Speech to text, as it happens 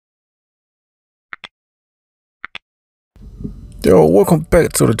Yo, welcome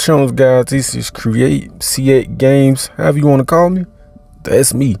back to the channel, guys. This is Create C8 Games, however you want to call me.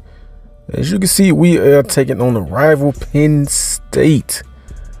 That's me. As you can see, we are taking on the rival Penn State.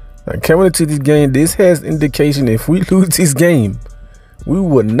 Now, coming into this game, this has indication if we lose this game, we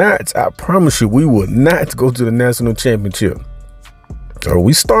will not, I promise you, we will not go to the national championship. So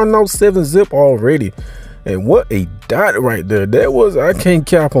we starting out 7-zip already. And what a dot right there. That was, I can't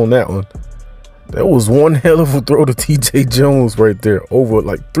cap on that one. That was one hell of a throw to TJ Jones right there, over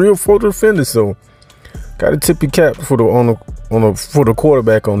like 3 or 4 defenders. So got to tip your cap for the for the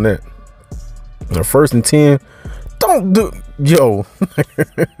quarterback on that. Now, 1st and 10. Don't do, yo.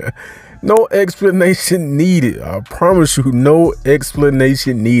 No explanation needed. I promise you, no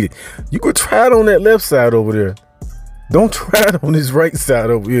explanation needed. You could try it on that left side over there. Don't try it on this right side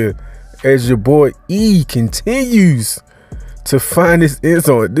over here. As your boy E continues to find his end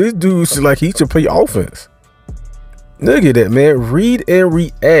zone. This dude should, like, he should play offense. Look at that, man. Read and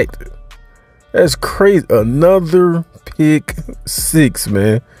react. That's crazy. Another pick 6,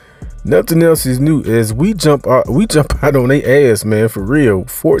 man. Nothing else is new as we jump out on their ass, man, for real.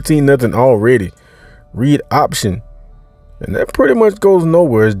 14-0 already. Read option. And that pretty much goes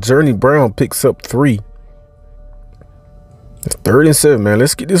nowhere as Journey Brown picks up 3. It's 3rd and 7, man.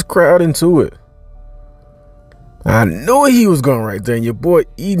 Let's get this crowd into it. I knew he was going right there, and your boy,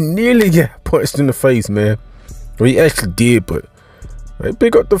 he nearly got punched in the face, man. Well, he actually did, but they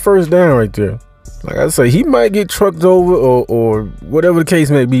pick up the 1st down right there. Like I say, he might get trucked over or whatever the case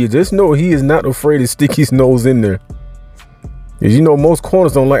may be. Just know he is not afraid to stick his nose in there. As you know, most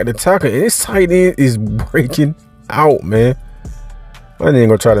corners don't like the tackle, and this tight end is breaking out, man. I ain't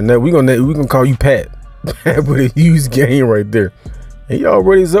gonna try to net. We gonna call you Pat. Pat with a huge game right there. And he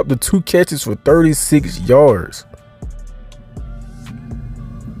already is up to 2 catches for 36 yards.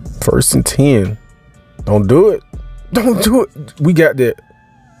 1st and 10. Don't do it. Don't do it. We got that.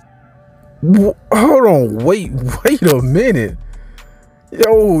 Hold on. Wait a minute.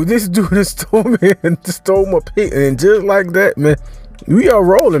 Yo, this dude just stole my pick. And just like that, man, we are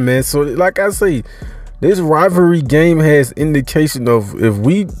rolling, man. So like I say, this rivalry game has indication of if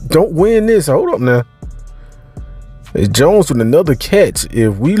we don't win this, hold up now. It's Jones with another catch.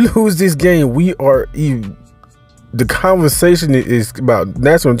 If we lose this game, we are even. The conversation is about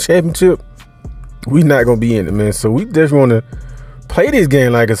national championship. We're not gonna be in it, man. So we definitely want to play this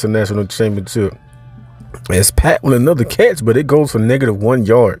game like it's a national championship. It's Pat with another catch, but it goes for -1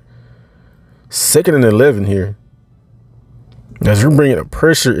 yard. 2nd and 11 here. As you're bringing the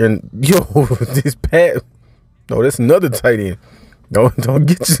pressure, and yo, this Pat. No, that's another tight end. Don't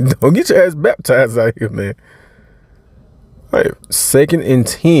get your ass baptized out here, man. All right, 2nd and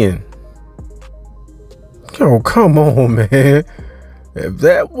 10. Yo, come on, man. If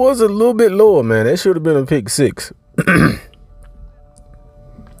that was a little bit lower, man, that should have been a pick 6. All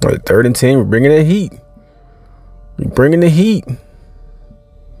right, 3rd and 10. We're bringing the heat. We're bringing the heat.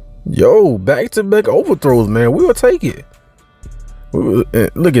 Yo, back-to-back overthrows, man. We will take it.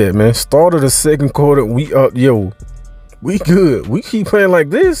 Look at it, man. Start of the 2nd quarter. We up. Yo, we good. We keep playing like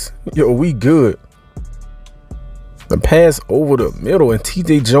this. Yo, we good. The pass over the middle, and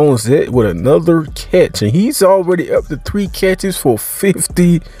TJ Jones hit with another catch, and he's already up to 3 catches for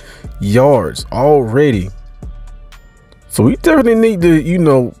 50 yards already. So we definitely need to, you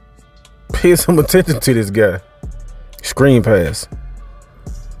know, pay some attention to this guy. Screen pass.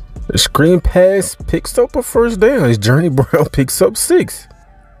 The screen pass picks up a 1st down. His Journey Brown picks up 6.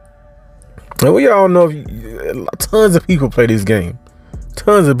 And we all know tons of people play this game.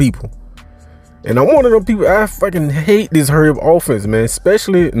 Tons of people. And I'm one of them people, I fucking hate this hurry up offense, man.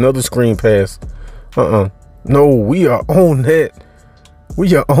 Especially another screen pass. No, we are on that.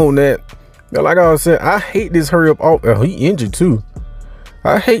 We are on that. Now, like I was saying, I hate this hurry up offense. He injured too.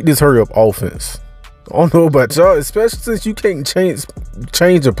 I hate this hurry up offense. I don't know about y'all, especially since you can't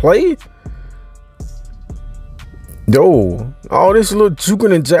change a play. Yo, all this little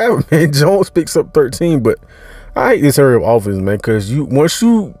juking and jabbing, man. Jones picks up 13, but I hate this hurry up offense, man, because once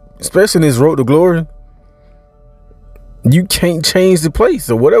you, especially in this road to glory, you can't change the play.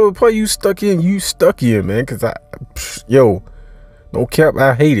 So whatever play you stuck in, man. Cause yo, no cap,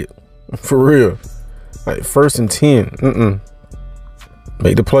 I hate it. For real. All right, 1st and 10.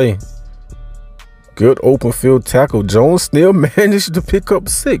 Make the play. Good open field tackle. Jones still managed to pick up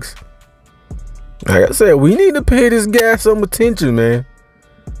 6. Like I said, we need to pay this guy some attention, man.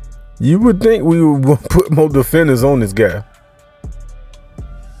 You would think we would put more defenders on this guy.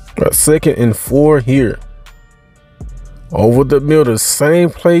 2nd and 4 here. Over the middle, same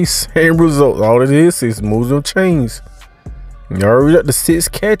play, same result. All it is moves no chains. You already got the 6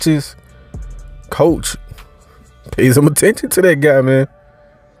 catches. Coach, Pay some attention to that guy, man.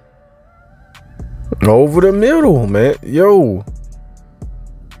 Over the middle, man. Yo.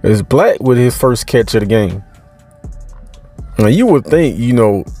 It's Blackwood his first catch of the game. Now you would think, you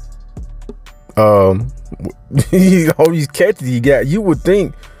know, all these catches he got, you would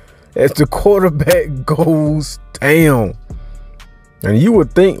think as the quarterback goes down, and you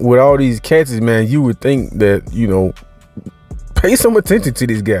would think with all these catches, man, you would think that, you know, pay some attention to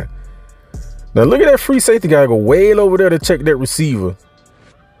this guy. Now look at that free safety guy go way over there to check that receiver.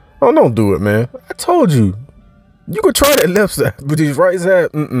 Oh, don't do it, man. I told you. You could try that left side, but his right side,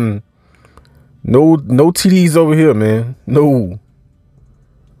 no TDs over here, man. No.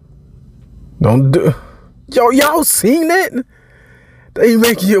 Don't do. Yo, y'all seen that? They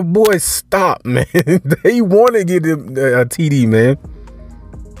making your boy stop, man. They want to get him a TD, man.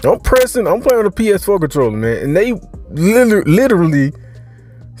 I'm playing on the PS4 controller, man, and they literally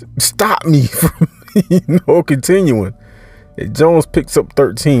stopped me from, continuing. And Jones picks up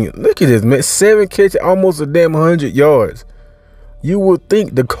 13. Look at this, man. 7 catches, almost a damn 100 yards. You would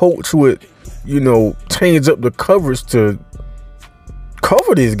think the coach would, change up the coverage to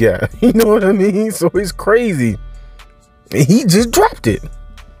cover this guy. You know what I mean? So it's crazy. And he just dropped it.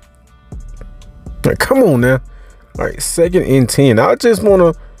 Like, come on now. All right, 2nd and 10. I just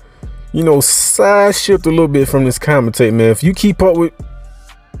want to, side shift a little bit from this commentate, man. If you keep up with,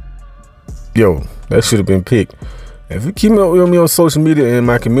 that should have been picked. If you keep up with me on social media and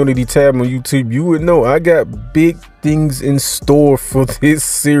my community tab on YouTube, you would know I got big things in store for this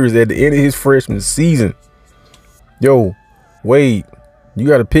series at the end of his freshman season. Yo, Wade, you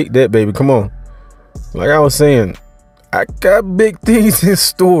got to pick that, baby. Come on. Like I was saying, I got big things in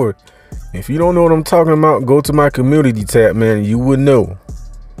store. If you don't know what I'm talking about, go to my community tab, man. You would know.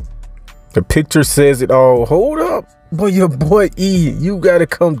 The picture says it all. Hold up. But your boy E, you got to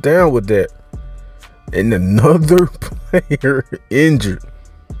come down with that. And another player injured.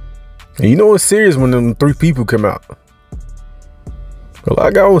 And you know it's serious when them 3 people come out. But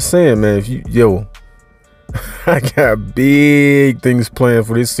like I was saying, man, if you, I got big things planned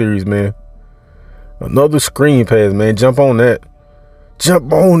for this series, man. Another screen pass, man. Jump on that.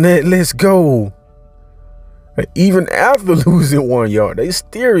 Jump on that. Let's go. And even after losing 1 yard, they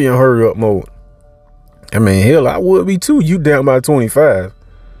still in hurry up mode. I mean, hell, I would be too. You down by 25.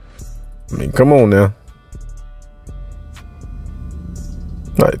 I mean, come on now.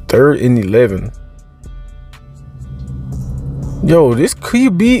 Like 3rd and 11. Yo, this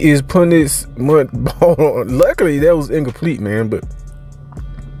QB is putting this ball on. Luckily, that was incomplete, man. But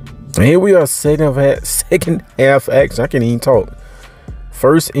here we are, second half action. I can't even talk.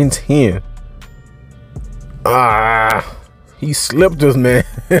 1st and 10. He slipped us, man.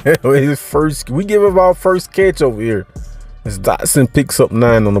 His first. We give him our first catch over here. As Dotson picks up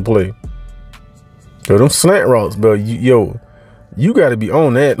 9 on the play. Yo, them slant routes, bro. You got to be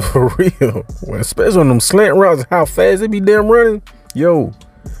on that for real. Especially on them slant routes, how fast they be damn running. Yo,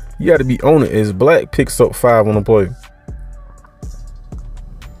 you got to be on it. As Black picks up 5 on the play.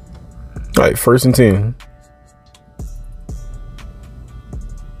 All right, 1st and 10.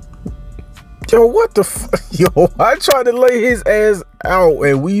 Yo, what the fuck? Yo, I tried to lay his ass out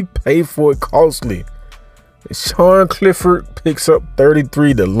and we paid for it costly. Sean Clifford picks up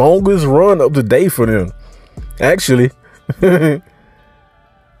 33, the longest run of the day for them. Actually. But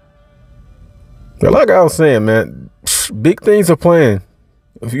like I was saying, man, big things are planned.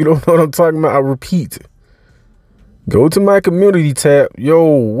 If you don't know what I'm talking about, I repeat. Go to my community tab. Yo,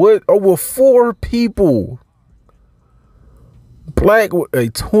 what? Over 4 people. Black with a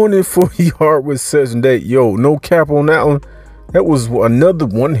 24-yard reception day. Yo, no cap on that one. That was another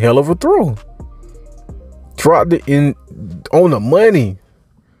one hell of a throw. Dropped it in on the money.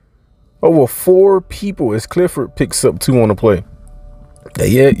 Over 4 people as Clifford picks up 2 on the play.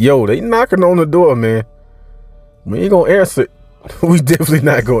 Yeah, yo, they knocking on the door, man. We ain't gonna answer it. We definitely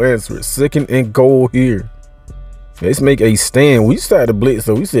not gonna answer it. 2nd and goal here. Let's make a stand. We started to blitz,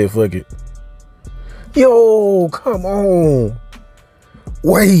 so we said fuck it. Yo, come on.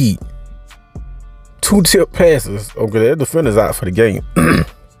 Wait. 2 tip passes. Okay, that defender's out for the game.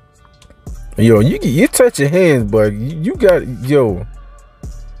 Yo, you touch your hands, but you got, yo,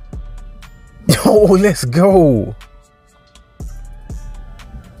 let's go.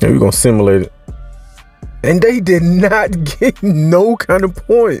 Yeah, we're gonna simulate it. And they did not get no kind of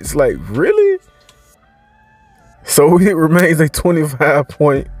points. Like, really? So it remains a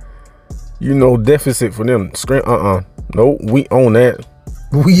 25-point, deficit for them. Nope, we own that.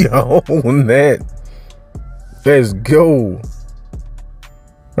 We own that. Let's go.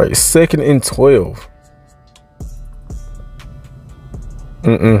 All right, 2nd and 12.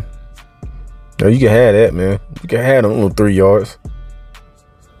 No, you can have that, man. You can have them little 3 yards.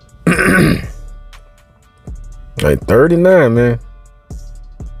 Like 39, man.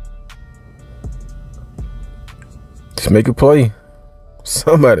 Just make a play.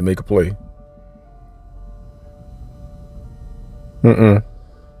 Somebody make a play.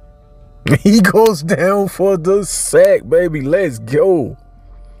 He goes down for the sack, baby. Let's go.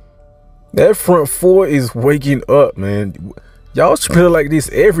 That front four is waking up, man. Y'all should play like this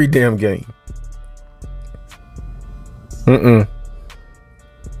every damn game.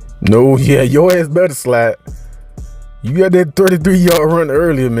 No, yeah, your ass better slide. You got that 33-yard run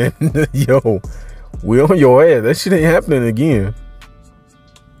earlier, man. Yo, we on your ass. That shit ain't happening again.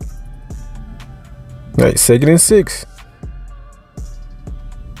 All right, 2nd and 6.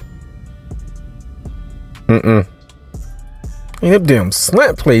 Ain't them damn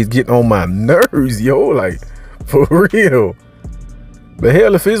slant plays getting on my nerves, yo. Like, for real. But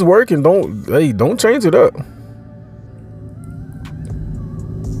hell, if it's working, don't change it up.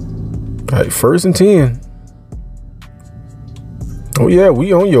 All right, 1st and 10. Oh yeah,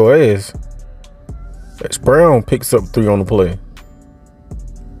 we on your ass. That's Brown picks up 3 on the play.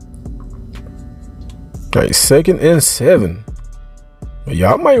 All right, 2nd and 7.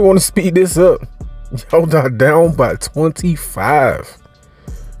 Y'all might want to speed this up. Y'all down by 25.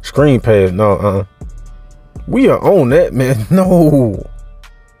 Screen pass, no, we are on that, man. No.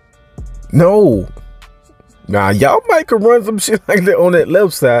 Nah, y'all might could run some shit like that on that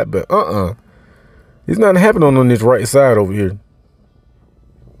left side, but it's not happening on this right side over here.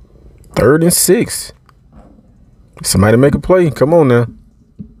 3rd and 6. Somebody make a play. Come on now.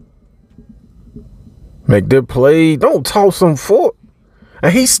 Make that play. Don't toss him for.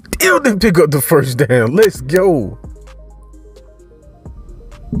 And he still didn't pick up the 1st down. Let's go.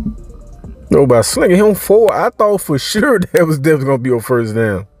 No, by slinging him forward, I thought for sure that was definitely going to be a 1st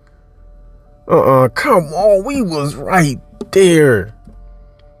down. Come on. We was right there.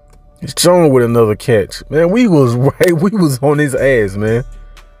 It's John with another catch. Man, we was right. We was on his ass, man.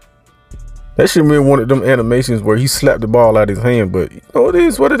 That should be one of them animations where he slapped the ball out of his hand, but you know, it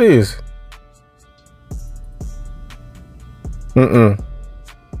is what it is.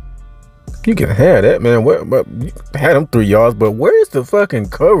 You can have that, man. But you had him 3 yards, but where's the fucking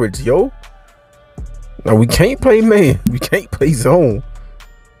coverage, yo? Now we can't play man. We can't play zone.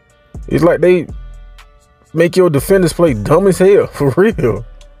 It's like they make your defenders play dumb as hell, for real.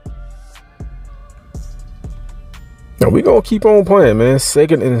 Now we gonna keep on playing, man.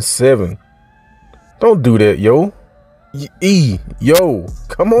 2nd and 7. Don't do that, yo. Yo,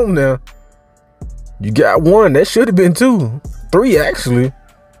 come on now. You got 1. That should have been 2. 3, actually.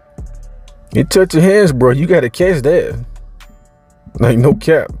 You touch your hands, bro. You got to catch that. Like, no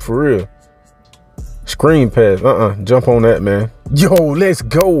cap, for real. Screen pass. Jump on that, man. Yo, let's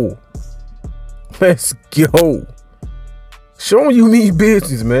go. Let's go. Showing you mean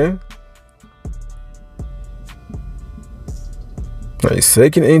business, man. Like,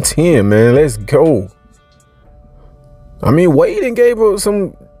 2nd and 10, man. Let's go. I mean, Wade and gave us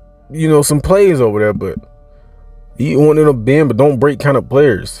some, some plays over there, but he wanted them bend, but don't break kind of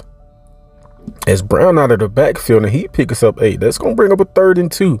players. As Brown out of the backfield and he picks up 8. That's gonna bring up a 3rd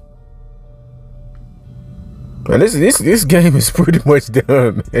and 2. And this game is pretty much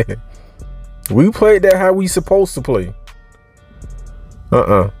done, man. We played that how we supposed to play.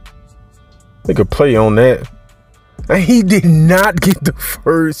 They could play on that. And he did not get the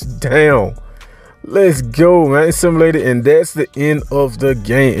 1st down. Let's go, man. Simulated, and that's the end of the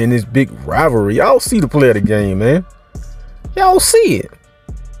game in this big rivalry. Y'all see the play of the game, man. Y'all see it.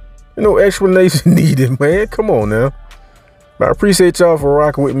 No explanation needed, man. Come on now. But I appreciate y'all for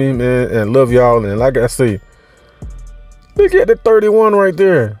rocking with me, man, and love y'all. And like I say, look at the 31 right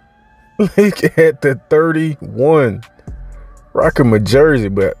there. Look at the 31. Rocking my jersey,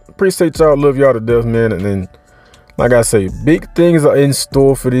 but appreciate y'all. Love y'all to death, man. And then, like I say, big things are in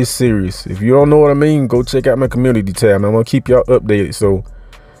store for this series. If you don't know what I mean, go check out my community tab. I'm gonna keep y'all updated. So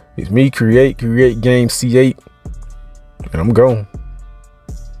it's me, Create Game C8, and I'm going.